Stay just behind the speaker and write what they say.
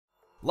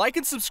Like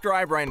and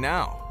subscribe right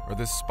now, or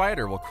this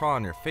spider will crawl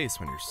on your face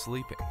when you're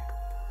sleeping.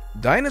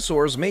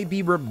 Dinosaurs may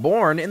be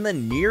reborn in the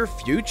near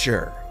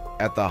future.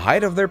 At the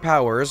height of their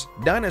powers,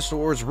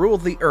 dinosaurs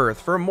ruled the Earth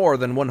for more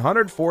than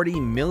 140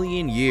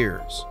 million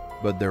years.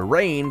 But their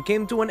reign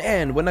came to an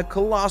end when a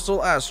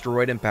colossal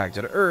asteroid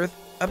impacted Earth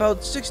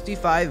about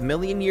 65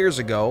 million years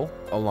ago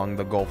along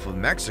the Gulf of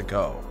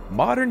Mexico.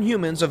 Modern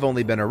humans have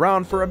only been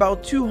around for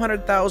about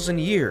 200,000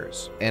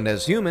 years, and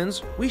as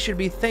humans, we should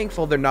be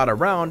thankful they're not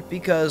around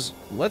because,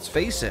 let's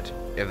face it,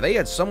 if they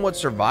had somewhat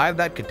survived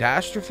that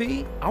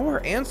catastrophe,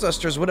 our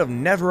ancestors would have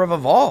never have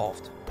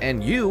evolved,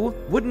 and you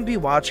wouldn't be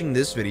watching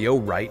this video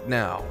right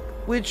now.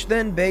 Which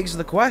then begs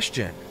the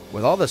question,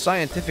 with all the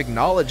scientific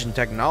knowledge and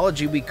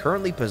technology we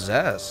currently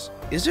possess,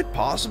 is it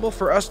possible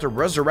for us to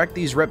resurrect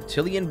these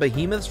reptilian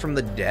behemoths from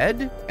the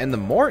dead? And the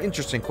more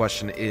interesting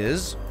question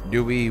is,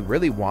 do we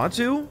really want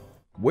to?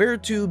 Where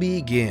to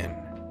begin?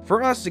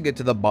 For us to get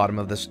to the bottom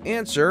of this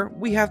answer,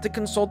 we have to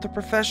consult the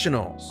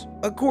professionals.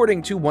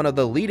 According to one of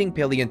the leading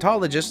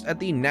paleontologists at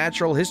the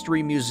Natural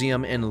History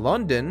Museum in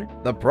London,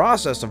 the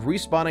process of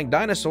respawning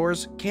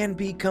dinosaurs can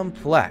be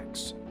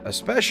complex,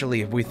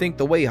 especially if we think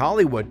the way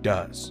Hollywood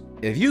does.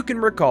 If you can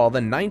recall the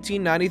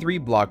 1993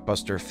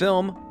 blockbuster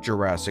film,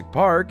 Jurassic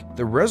Park,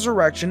 the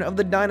resurrection of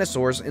the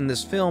dinosaurs in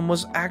this film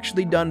was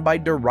actually done by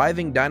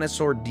deriving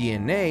dinosaur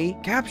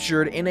DNA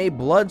captured in a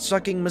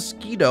blood-sucking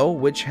mosquito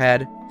which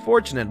had,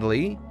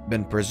 fortunately,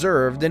 been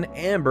preserved in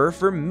amber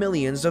for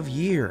millions of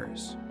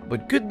years.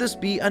 But could this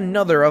be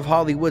another of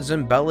Hollywood's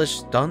embellished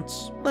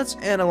stunts? Let's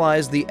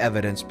analyze the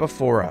evidence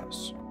before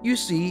us. You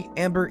see,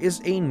 amber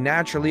is a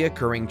naturally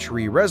occurring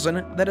tree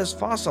resin that is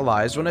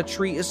fossilized when a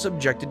tree is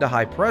subjected to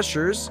high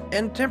pressures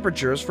and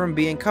temperatures from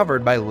being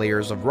covered by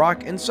layers of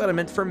rock and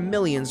sediment for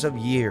millions of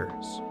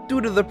years. Due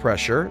to the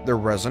pressure, the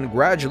resin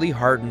gradually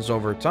hardens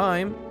over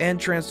time and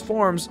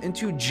transforms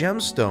into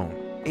gemstone,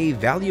 a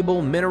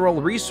valuable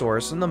mineral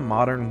resource in the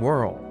modern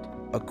world.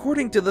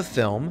 According to the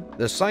film,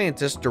 the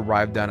scientists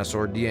derived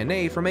dinosaur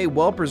DNA from a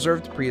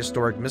well-preserved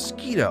prehistoric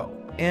mosquito.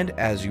 And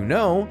as you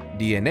know,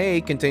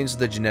 DNA contains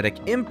the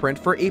genetic imprint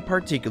for a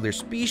particular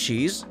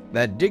species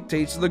that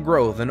dictates the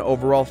growth and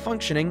overall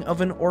functioning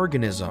of an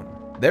organism.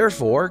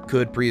 Therefore,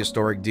 could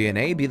prehistoric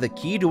DNA be the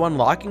key to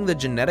unlocking the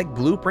genetic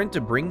blueprint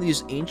to bring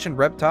these ancient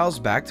reptiles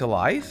back to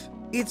life?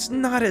 It's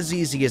not as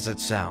easy as it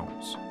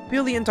sounds.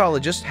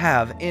 Paleontologists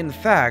have, in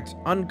fact,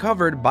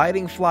 uncovered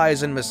biting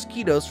flies and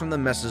mosquitoes from the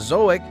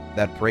Mesozoic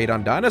that preyed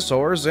on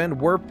dinosaurs and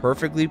were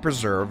perfectly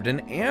preserved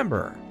in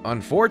amber.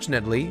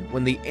 Unfortunately,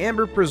 when the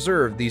amber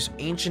preserved these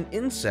ancient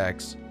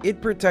insects,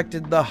 it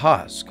protected the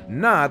husk,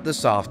 not the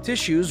soft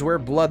tissues where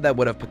blood that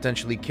would have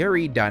potentially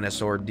carried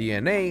dinosaur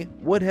DNA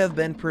would have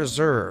been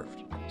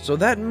preserved. So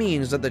that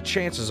means that the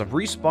chances of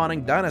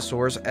respawning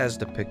dinosaurs as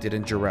depicted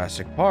in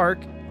Jurassic Park,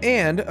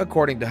 and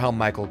according to how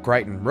Michael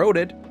Crichton wrote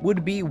it,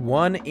 would be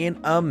 1 in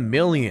a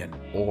million,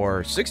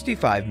 or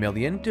 65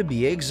 million to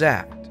be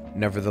exact.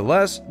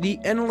 Nevertheless, the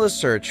endless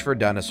search for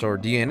dinosaur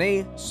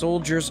DNA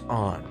soldiers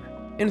on.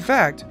 In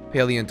fact,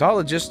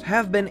 paleontologists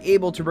have been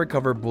able to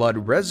recover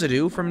blood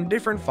residue from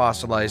different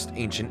fossilized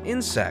ancient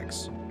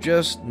insects,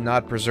 just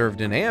not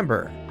preserved in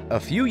amber. A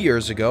few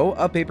years ago,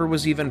 a paper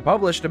was even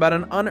published about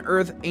an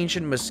unearthed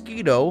ancient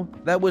mosquito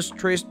that was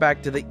traced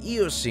back to the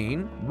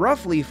Eocene,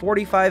 roughly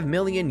 45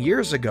 million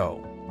years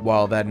ago.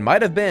 While that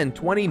might have been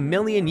 20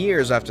 million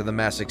years after the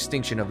mass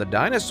extinction of the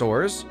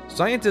dinosaurs,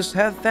 scientists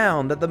have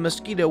found that the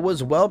mosquito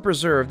was well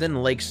preserved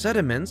in lake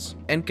sediments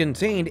and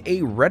contained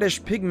a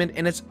reddish pigment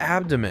in its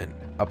abdomen.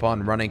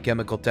 Upon running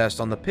chemical tests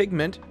on the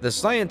pigment, the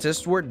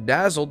scientists were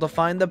dazzled to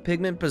find the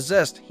pigment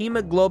possessed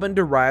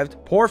hemoglobin-derived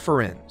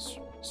porphyrins.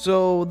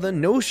 So the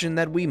notion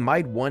that we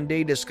might one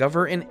day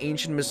discover an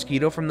ancient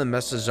mosquito from the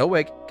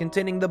Mesozoic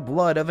containing the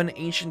blood of an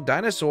ancient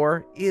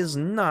dinosaur is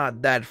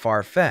not that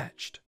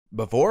far-fetched.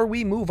 Before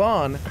we move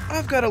on,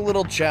 I've got a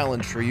little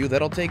challenge for you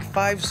that'll take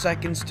 5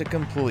 seconds to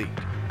complete.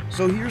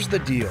 So here's the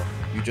deal.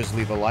 You just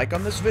leave a like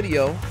on this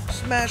video,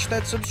 smash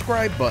that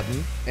subscribe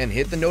button, and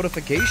hit the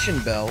notification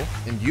bell,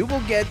 and you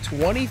will get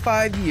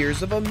 25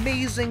 years of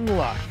amazing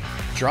luck.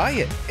 Try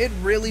it, it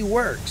really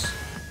works.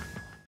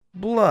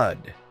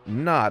 Blood,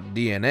 not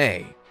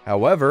DNA.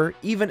 However,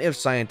 even if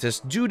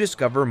scientists do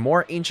discover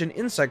more ancient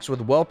insects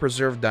with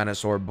well-preserved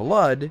dinosaur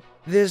blood,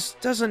 this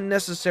doesn't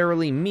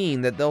necessarily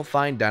mean that they'll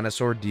find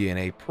dinosaur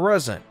DNA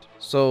present.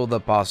 So the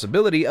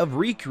possibility of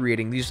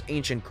recreating these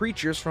ancient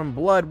creatures from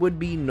blood would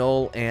be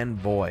null and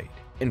void.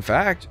 In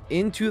fact,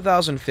 in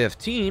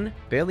 2015,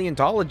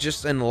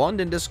 paleontologists in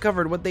London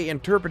discovered what they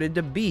interpreted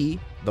to be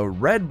the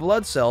red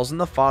blood cells in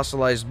the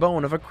fossilized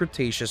bone of a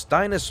Cretaceous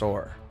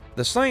dinosaur.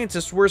 The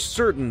scientists were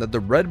certain that the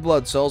red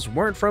blood cells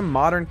weren't from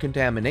modern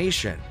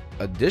contamination.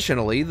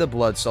 Additionally, the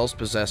blood cells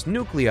possess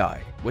nuclei,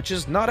 which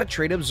is not a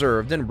trait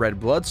observed in red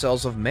blood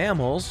cells of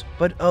mammals,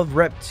 but of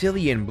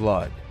reptilian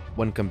blood.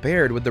 When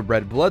compared with the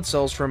red blood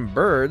cells from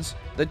birds,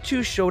 the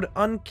two showed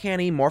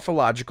uncanny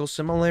morphological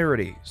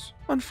similarities.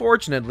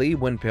 Unfortunately,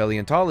 when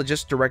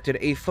paleontologists directed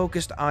a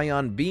focused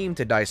ion beam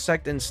to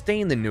dissect and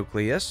stain the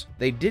nucleus,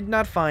 they did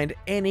not find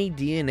any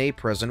DNA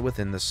present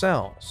within the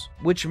cells,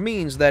 which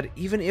means that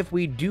even if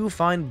we do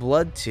find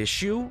blood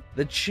tissue,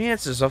 the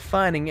chances of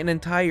finding an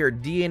entire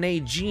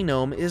DNA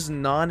genome is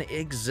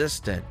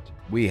non-existent.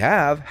 We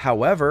have,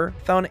 however,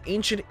 found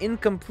ancient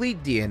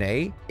incomplete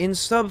DNA in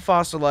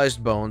subfossilized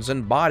bones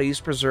and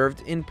bodies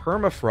preserved in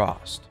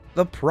permafrost.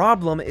 The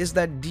problem is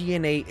that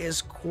DNA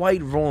is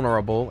quite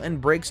vulnerable and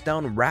breaks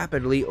down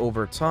rapidly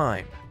over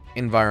time.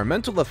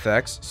 Environmental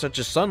effects such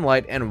as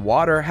sunlight and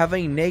water have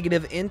a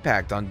negative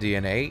impact on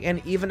DNA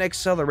and even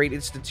accelerate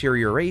its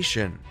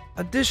deterioration.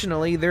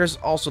 Additionally, there's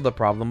also the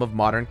problem of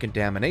modern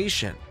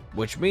contamination,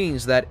 which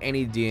means that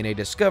any DNA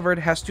discovered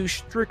has to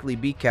strictly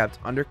be kept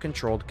under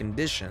controlled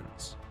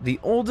conditions. The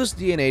oldest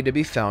DNA to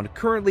be found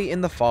currently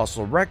in the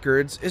fossil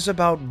records is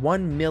about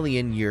 1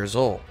 million years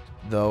old,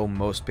 though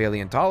most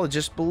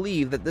paleontologists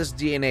believe that this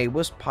DNA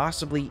was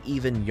possibly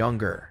even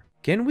younger.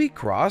 Can we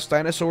cross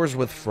dinosaurs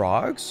with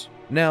frogs?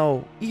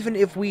 Now, even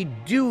if we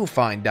do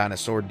find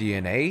dinosaur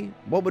DNA,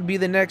 what would be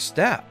the next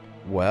step?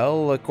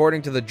 Well,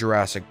 according to the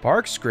Jurassic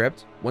Park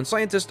script, when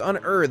scientists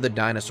unearthed the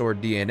dinosaur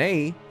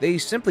DNA, they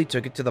simply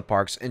took it to the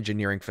park's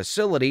engineering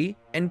facility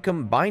and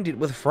combined it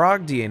with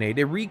frog DNA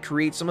to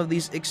recreate some of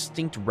these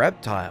extinct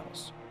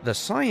reptiles. The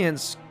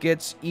science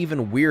gets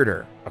even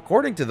weirder.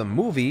 According to the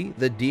movie,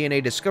 the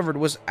DNA discovered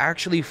was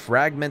actually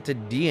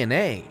fragmented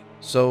DNA,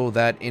 so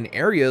that in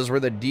areas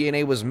where the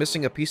DNA was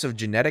missing a piece of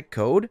genetic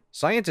code,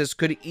 scientists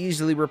could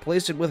easily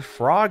replace it with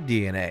frog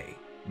DNA.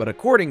 But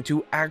according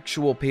to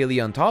actual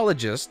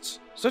paleontologists,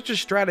 such a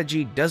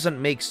strategy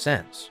doesn't make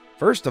sense.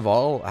 First of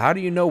all, how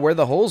do you know where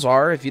the holes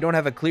are if you don't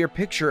have a clear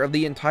picture of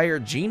the entire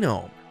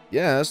genome?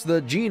 Yes,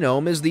 the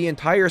genome is the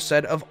entire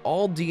set of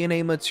all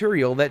DNA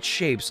material that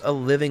shapes a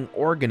living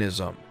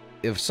organism.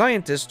 If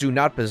scientists do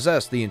not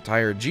possess the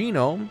entire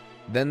genome,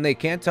 then they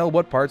can't tell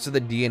what parts of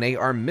the DNA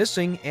are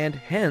missing and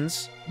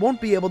hence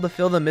won't be able to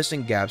fill the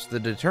missing gaps to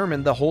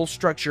determine the whole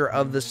structure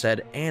of the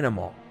said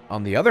animal.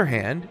 On the other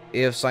hand,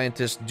 if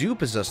scientists do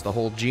possess the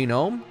whole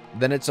genome,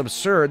 then it's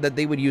absurd that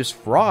they would use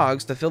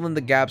frogs to fill in the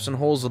gaps and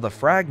holes of the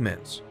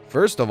fragments.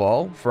 First of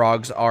all,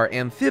 frogs are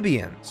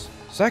amphibians.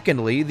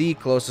 Secondly, the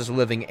closest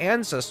living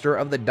ancestor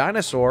of the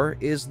dinosaur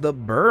is the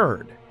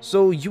bird.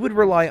 So you would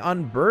rely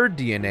on bird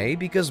DNA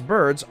because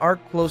birds are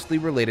closely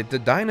related to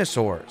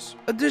dinosaurs.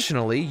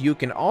 Additionally, you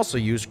can also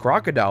use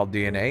crocodile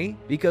DNA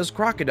because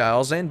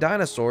crocodiles and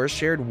dinosaurs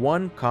shared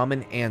one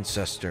common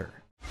ancestor.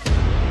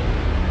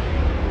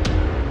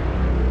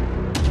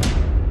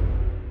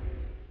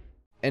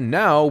 And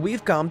now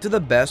we've come to the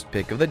best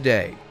pick of the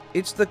day.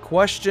 It's the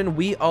question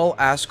we all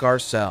ask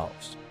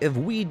ourselves. If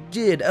we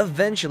did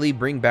eventually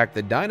bring back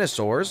the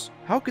dinosaurs,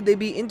 how could they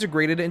be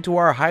integrated into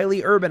our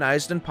highly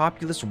urbanized and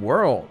populous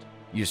world?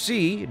 You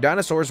see,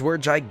 dinosaurs were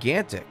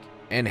gigantic,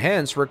 and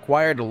hence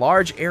required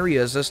large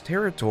areas as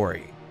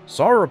territory.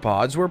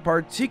 Sauropods were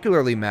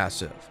particularly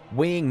massive,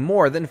 weighing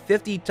more than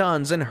 50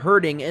 tons and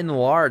herding in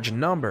large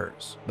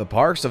numbers. The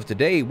parks of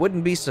today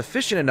wouldn't be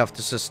sufficient enough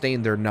to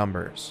sustain their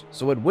numbers,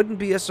 so it wouldn't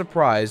be a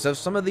surprise if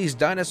some of these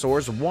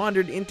dinosaurs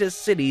wandered into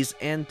cities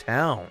and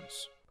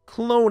towns.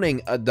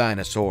 Cloning a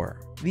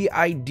dinosaur. The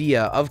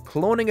idea of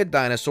cloning a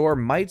dinosaur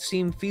might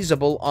seem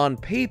feasible on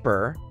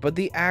paper, but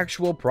the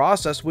actual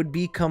process would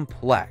be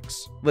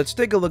complex. Let's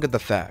take a look at the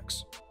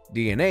facts.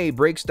 DNA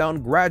breaks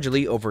down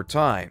gradually over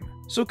time.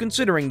 So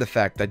considering the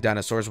fact that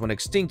dinosaurs went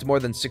extinct more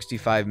than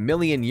 65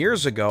 million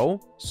years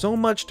ago, so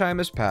much time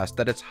has passed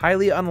that it's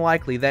highly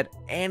unlikely that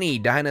any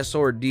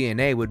dinosaur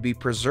DNA would be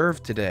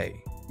preserved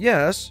today.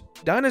 Yes,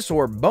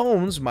 dinosaur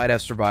bones might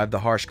have survived the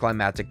harsh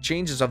climatic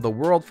changes of the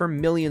world for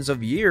millions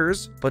of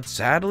years, but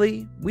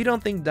sadly, we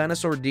don't think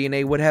dinosaur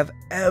DNA would have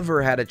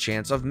ever had a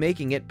chance of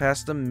making it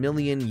past a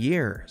million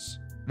years.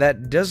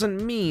 That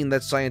doesn't mean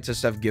that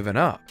scientists have given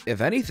up.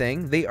 If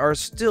anything, they are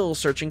still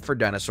searching for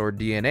dinosaur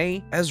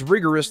DNA as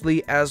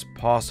rigorously as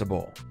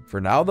possible.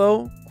 For now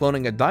though,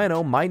 cloning a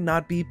dino might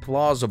not be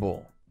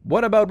plausible.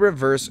 What about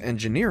reverse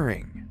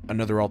engineering?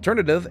 Another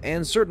alternative,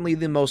 and certainly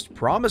the most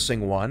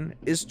promising one,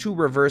 is to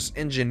reverse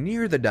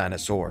engineer the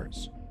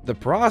dinosaurs. The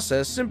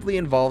process simply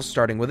involves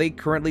starting with a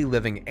currently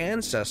living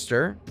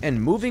ancestor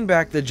and moving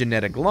back the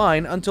genetic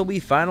line until we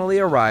finally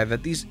arrive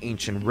at these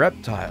ancient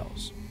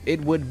reptiles. It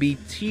would be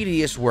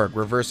tedious work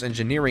reverse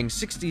engineering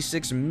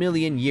 66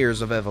 million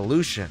years of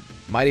evolution.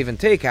 Might even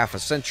take half a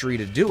century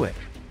to do it.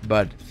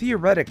 But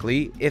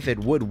theoretically, if it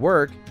would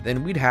work,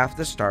 then we'd have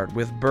to start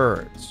with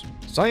birds.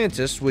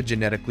 Scientists would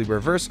genetically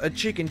reverse a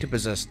chicken to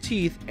possess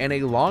teeth and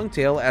a long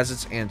tail as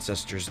its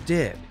ancestors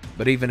did.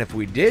 But even if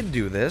we did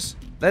do this,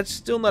 that's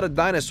still not a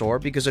dinosaur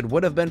because it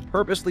would have been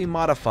purposely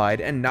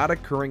modified and not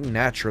occurring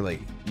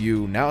naturally.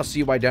 You now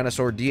see why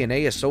dinosaur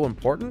DNA is so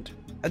important?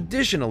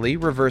 Additionally,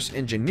 reverse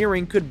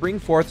engineering could bring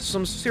forth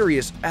some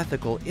serious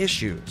ethical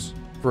issues.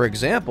 For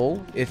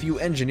example, if you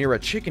engineer a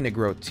chicken to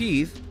grow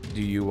teeth,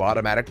 Do you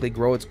automatically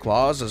grow its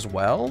claws as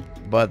well?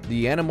 But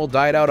the animal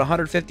died out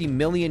 150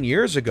 million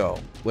years ago.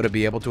 Would it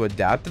be able to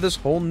adapt to this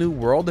whole new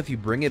world if you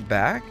bring it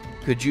back?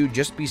 Could you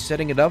just be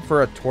setting it up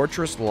for a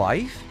torturous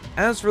life?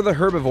 As for the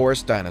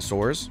herbivorous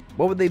dinosaurs,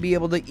 what would they be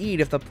able to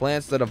eat if the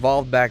plants that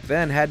evolved back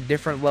then had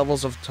different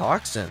levels of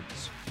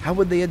toxins? How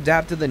would they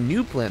adapt to the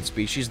new plant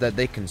species that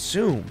they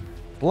consume?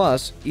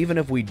 Plus, even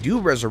if we do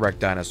resurrect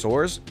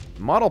dinosaurs,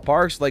 model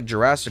parks like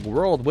Jurassic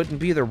World wouldn't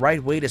be the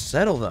right way to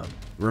settle them.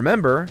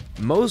 Remember,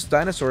 most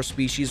dinosaur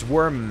species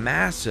were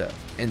massive,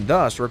 and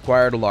thus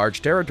required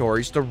large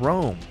territories to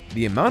roam.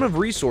 The amount of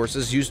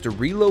resources used to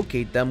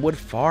relocate them would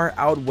far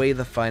outweigh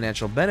the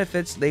financial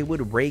benefits they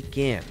would rake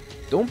in.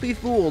 Don't be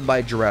fooled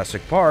by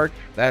Jurassic Park,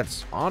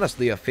 that's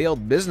honestly a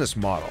failed business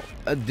model.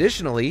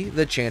 Additionally,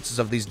 the chances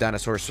of these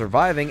dinosaurs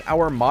surviving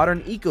our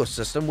modern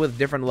ecosystem with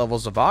different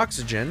levels of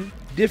oxygen,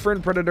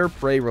 different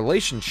predator-prey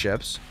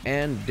relationships,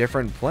 and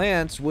different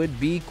plants would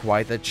be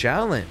quite the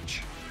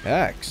challenge.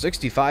 Heck,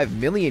 65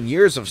 million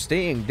years of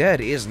staying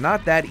dead is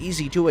not that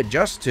easy to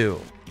adjust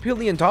to.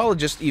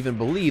 Paleontologists even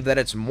believe that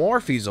it's more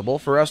feasible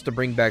for us to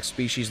bring back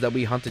species that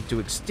we hunted to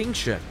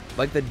extinction,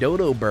 like the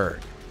dodo bird,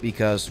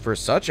 because for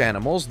such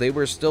animals they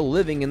were still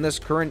living in this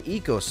current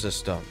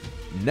ecosystem.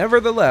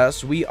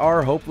 Nevertheless, we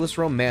are hopeless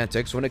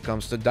romantics when it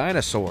comes to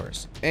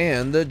dinosaurs,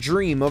 and the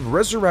dream of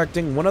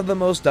resurrecting one of the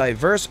most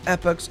diverse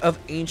epochs of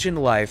ancient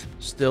life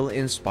still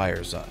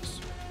inspires us.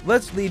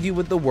 Let's leave you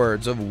with the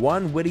words of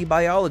one witty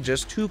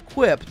biologist who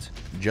quipped,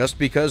 "Just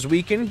because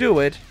we can do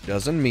it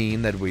doesn't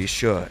mean that we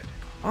should."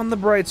 On the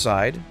bright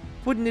side,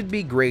 wouldn't it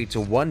be great to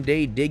one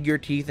day dig your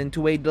teeth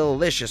into a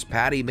delicious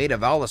patty made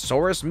of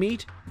Allosaurus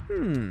meat?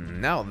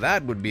 Now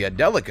that would be a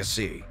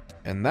delicacy.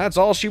 And that's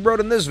all she wrote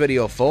in this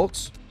video,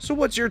 folks. So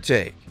what's your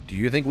take? Do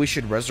you think we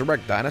should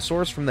resurrect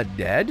dinosaurs from the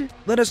dead?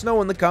 Let us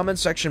know in the comment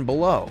section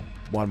below.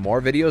 Want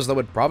more videos that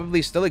would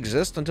probably still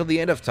exist until the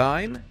end of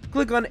time?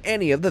 Click on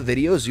any of the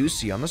videos you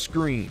see on the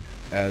screen.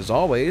 As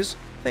always,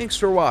 thanks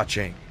for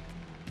watching.